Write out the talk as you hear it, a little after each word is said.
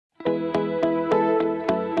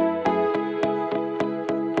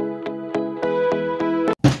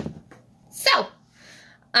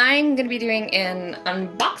I'm gonna be doing an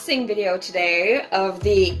unboxing video today of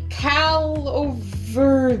the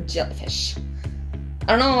Calover Jellyfish.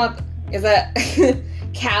 I don't know what, is that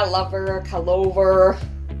Calover, Calover?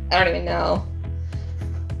 I don't even know.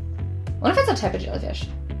 I wonder if it's a type of jellyfish.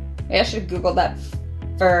 Maybe I should have Googled that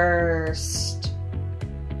first.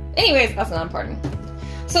 Anyways, that's not important.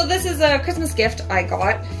 So this is a Christmas gift I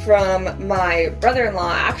got from my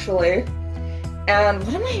brother-in-law, actually. And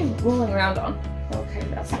what am I rolling around on? Okay,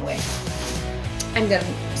 that's the way. I'm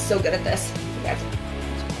so good at this. That's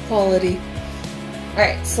quality.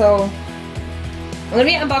 Alright, so I'm going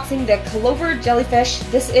to be unboxing the Calover Jellyfish.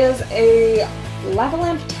 This is a lava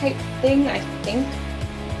lamp type thing, I think.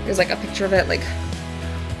 There's like a picture of it, like,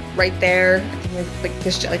 right there. I think there's like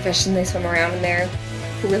this jellyfish and they swim around in there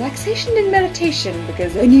for relaxation and meditation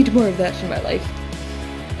because I need more of that in my life.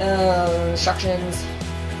 Instructions.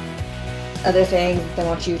 Other things that I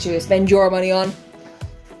want you to spend your money on.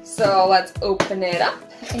 So let's open it up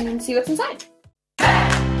and see what's inside.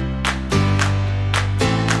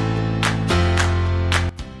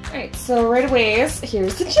 Alright, so right away,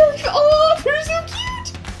 here's the jellyfish. Oh, they're so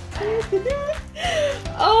cute!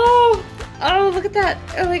 oh, look at that.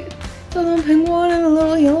 Like the little pink one and the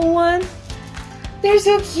little yellow one. They're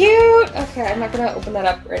so cute! Okay, I'm not gonna open that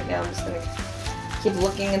up right now. I'm just gonna keep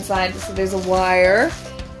looking inside. So there's a wire.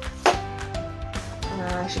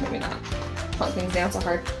 Actually, maybe not. Plunk things down so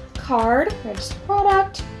hard. Card, registered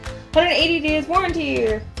product, 180 days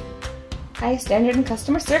warranty, high standard in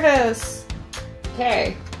customer service.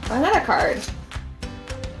 Okay, another card.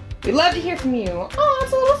 We'd love to hear from you. Oh,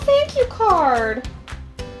 it's a little thank you card.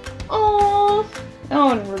 Oh,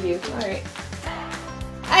 and a review. All right,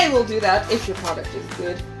 I will do that if your product is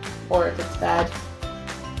good or if it's bad.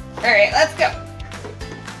 All right, let's go.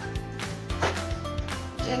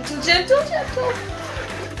 Gentle, gentle, gentle.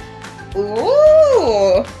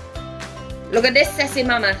 Ooh! Look at this, sassy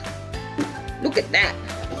mama. Look at that.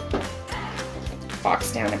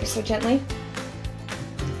 Box down ever so gently.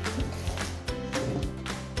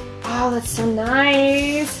 Oh, that's so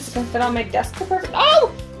nice. It's gonna fit on my desk so perfect.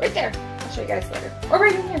 Oh! Right there. I'll show you guys later. Or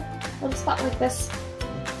right in here. A little spot like this.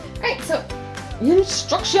 Alright, so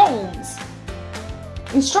instructions.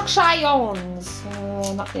 Instructions.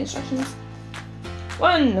 Not the instructions.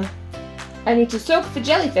 1. I need to soak the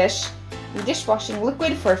jellyfish in dishwashing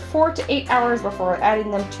liquid for 4 to 8 hours before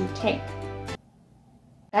adding them to tank.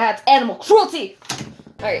 That's animal cruelty!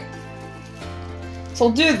 Alright. So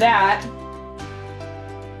we'll do that.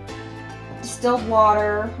 Distilled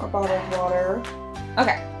water or bottled water.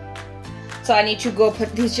 Okay. So I need to go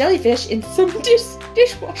put these jellyfish in some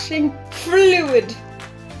dishwashing fluid.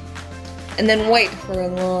 And then wait for a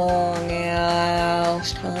long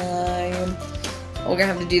ass time. We're gonna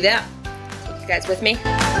have to do that. You guys with me?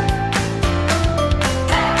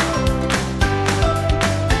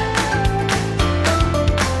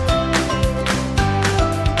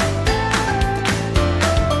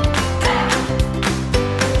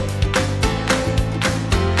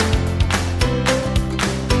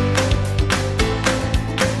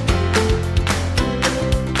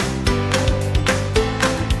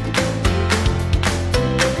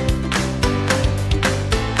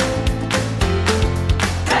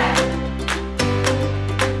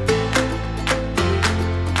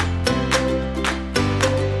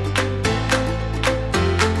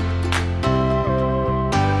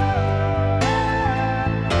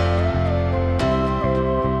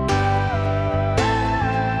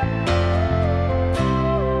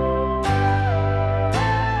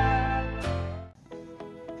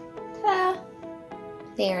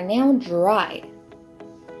 They are now dry.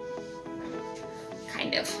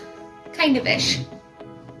 Kind of-ish.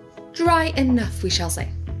 Dry enough, we shall say.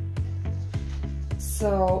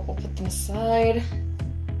 So we'll put them aside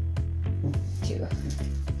to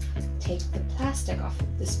take the plastic off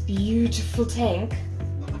of this beautiful tank.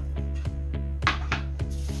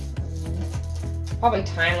 Probably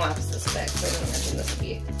time lapse this bit, so I didn't imagine this would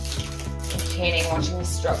be entertaining watching me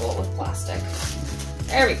struggle with plastic.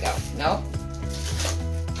 There we go. No.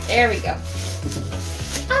 There we go.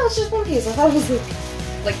 Oh, it's just one piece. I thought it was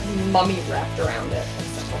like mummy wrapped around it like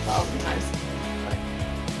several thousand times. But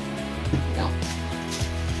no.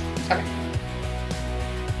 Okay.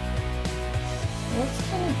 Looks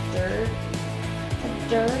kind of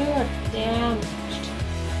dirty or damaged.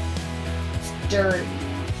 It's dirty.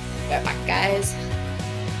 Go back, guys.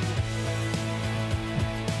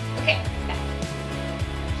 Okay,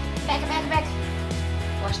 back.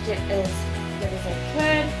 Washed it as good as I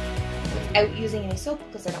could without using any soap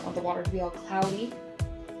because I don't want the water to be all cloudy.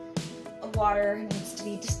 The water needs to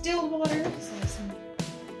be distilled water, so I have some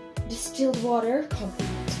distilled water, complete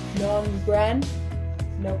Non-brand?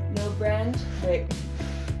 Nope, no brand. Wait.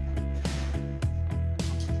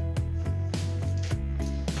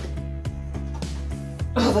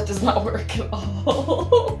 Oh, that does not work at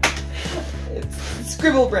all. It's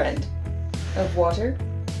Scribble brand of water.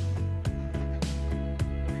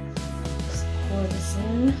 Just pour this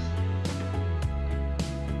in.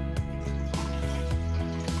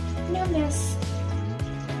 No mess.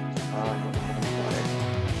 Oh, I hope I have enough water.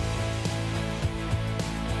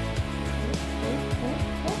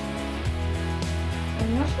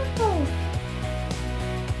 I'm not sure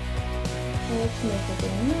how to make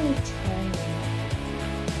it really tiny.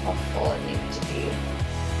 How full it needs to be.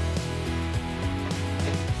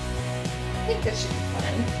 I think that should be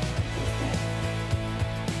fine.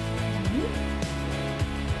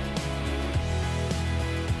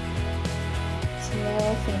 So now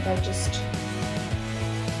I think I just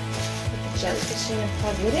put the jellyfish in and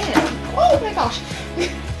plug it in. Oh my gosh!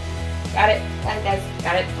 Got it. Got it, guys.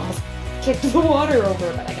 Got it. Almost kicked the water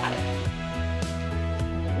over, but I got it.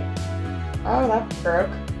 Oh, that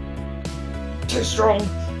broke. Too strong.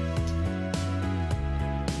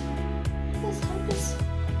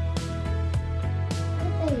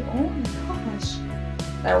 Oh my gosh.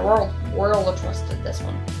 That world trusted this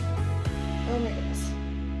one. Oh my goodness.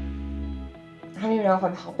 I don't even know if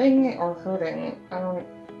I'm helping or hurting.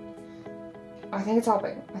 I think it's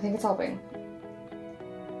helping. I think it's helping.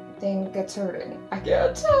 I think it's hurting. I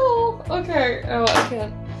can't tell. Okay. Oh, I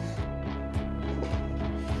can't.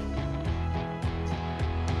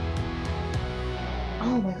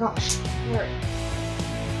 Oh my gosh. Where?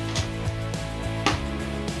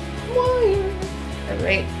 Wire.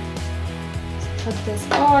 Alright. Let's plug this.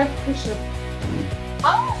 Oh, I should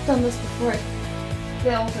have done this before I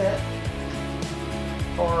filled it.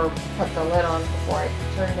 Or put the lid on before I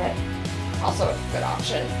turned it. Also a good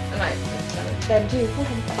option. And I done it then too.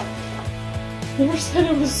 Never said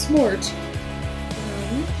I was smart.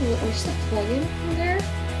 Where's the plug-in from there?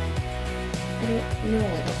 I don't know. I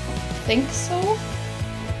don't think so.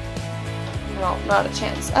 No, not a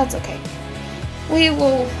chance. That's okay. We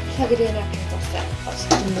will plug it in after it's all set. I'll just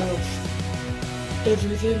remove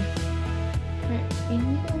everything. Alright, in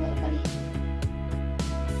you go, little buddy.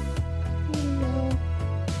 Here you go.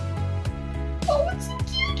 Oh, it's so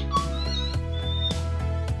cute!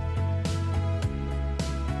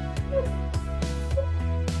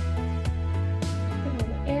 Get all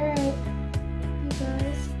the air out, you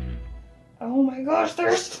guys. Oh my gosh,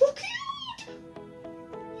 they're so cute!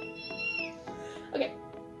 Okay.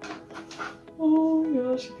 Oh my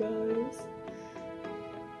gosh, guys.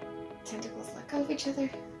 Tentacles let go of each other.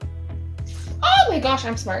 Oh my gosh,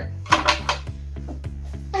 I'm smart.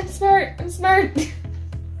 I'm smart. I'm smart.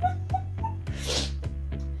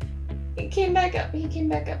 He came back up. He came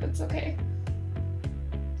back up. It's okay.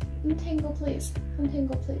 Untangle, please.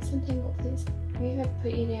 Untangle, please. Untangle, please. Maybe if I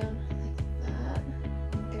put you down like that.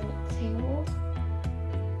 Get it tangled.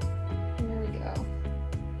 There we go.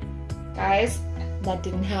 Guys, that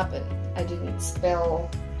didn't happen. I didn't spill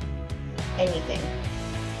anything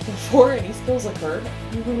before any spills occurred.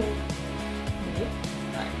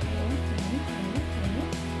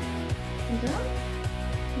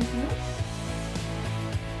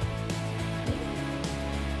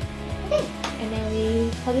 Okay, and now we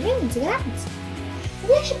plug it in and see what happens.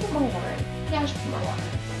 Maybe I should put more water in. Yeah, I should put more water in.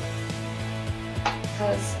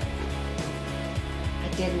 Because I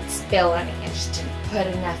didn't spill any, I just didn't put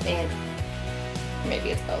enough in. Maybe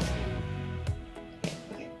it's both.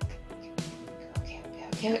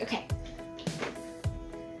 Okay.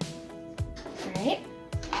 Alright.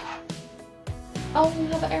 Oh, we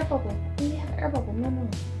have an air bubble. We have an air bubble. No. No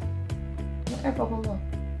air bubble, no.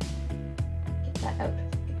 Get that out.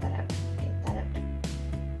 Get that out. Get that out.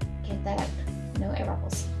 Get that out. No air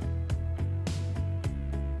bubbles.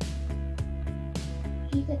 How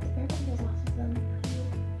do you get the air bubbles off of them?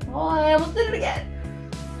 Oh, I almost did it again.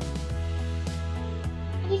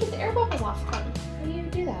 How do you get the air bubbles off of them? How do you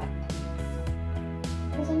do that?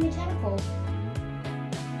 What's on your tentacle?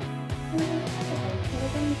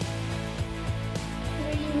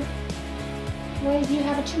 Why do you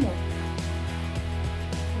have a tumor?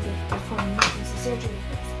 Before emergency surgery.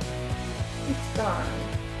 It's gone.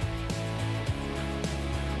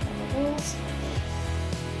 Bubbles.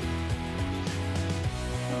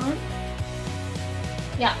 On.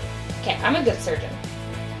 Yeah. Okay, I'm a good surgeon.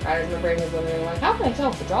 Guys, my brain is literally like, how can I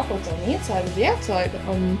tell if the droplets on the inside or the outside?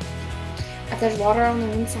 If there's water on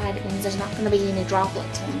the inside, it means there's not going to be any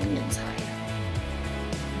droplets on the inside.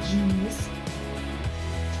 Genius.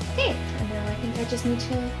 Okay, and now I think I just need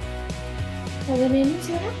to pull them in and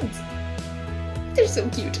see what happens. They're so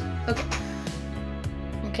cute. Okay.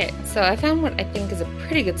 Okay, so I found what I think is a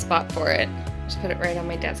pretty good spot for it. Just put it right on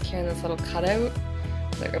my desk here in this little cutout.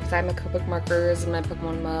 Like beside my Copic markers and my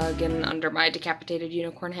Pokemon mug and under my decapitated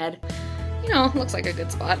unicorn head. You know, looks like a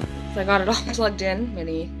good spot. So I got it all plugged in.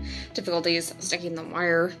 Many difficulties sticking the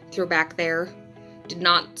wire through back there. Did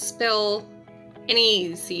not spill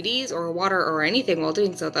any CDs or water or anything while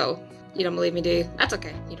doing so though. You don't believe me, do you? That's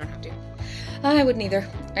okay, you don't have to. I wouldn't either.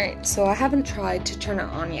 Alright, so I haven't tried to turn it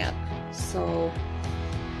on yet. So,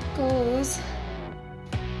 goes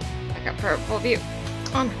back up for full view.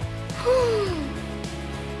 On.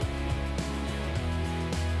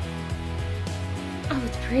 Oh,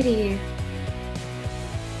 it's pretty.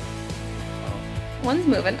 One's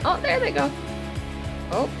moving. Oh, there they go.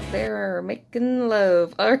 Oh, they're making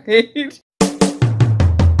love. All right.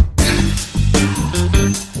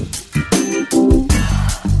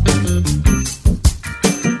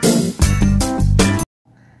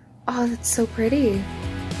 Oh, that's so pretty.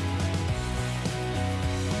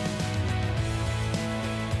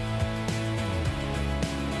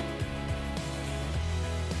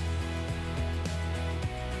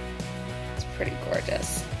 It's pretty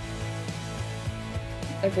gorgeous.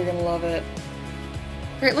 I freaking love it.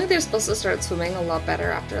 Apparently they're supposed to start swimming a lot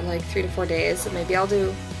better after like 3 to 4 days, so maybe I'll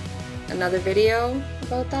do another video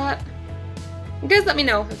about that. You guys let me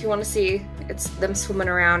know if you want to see it's them swimming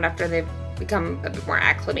around after they've become a bit more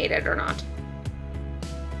acclimated or not.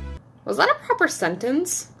 Was that a proper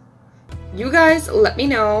sentence? You guys let me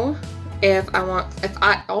know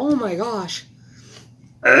oh my gosh.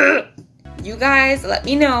 You guys let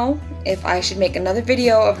me know if I should make another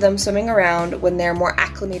video of them swimming around when they're more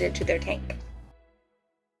acclimated to their tank.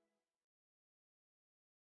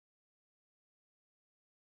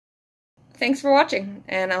 Thanks for watching,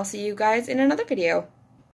 and I'll see you guys in another video.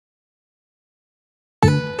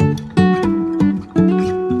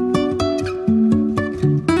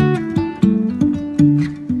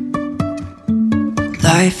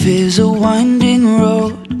 Life is a winding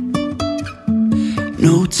road,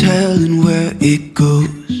 no telling where it goes.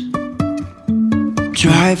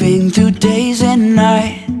 Driving through days and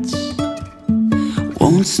nights,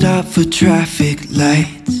 won't stop for traffic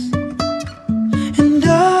lights. And I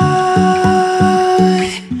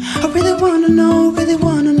really wanna know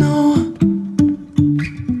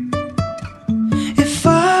if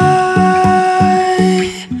I'll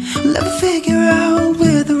ever figure out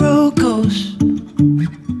where the road goes.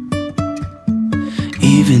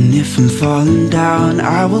 Even if I'm falling down,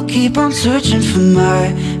 I will keep on searching for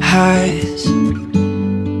my highs.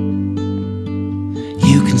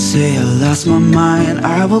 You can say I lost my mind,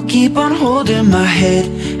 I will keep on holding my head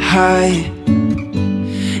high.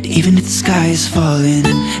 Even if the sky is falling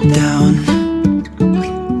down.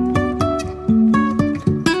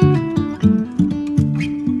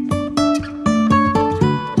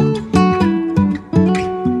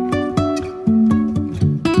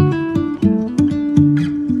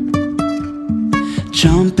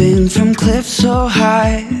 Jumping from cliffs so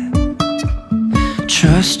high,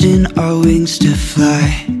 trusting our wings to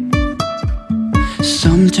fly.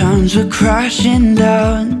 Sometimes we're crashing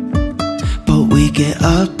down, but we get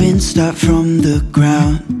up and start from the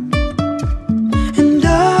ground. And I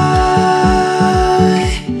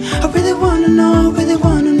really wanna know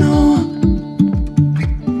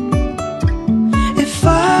if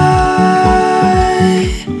I'll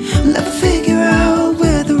ever figure out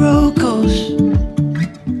where the road goes.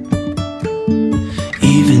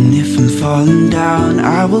 Even if I'm falling down,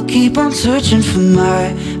 I will keep on searching for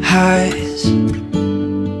my highs.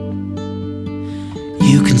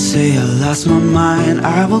 You can say I lost my mind,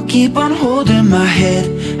 I will keep on holding my head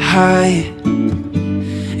high.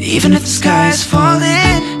 Even if the sky is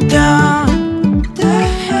falling down,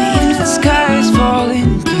 even if the sky is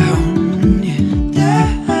falling down, yeah.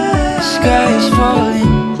 The sky is falling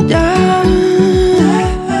down.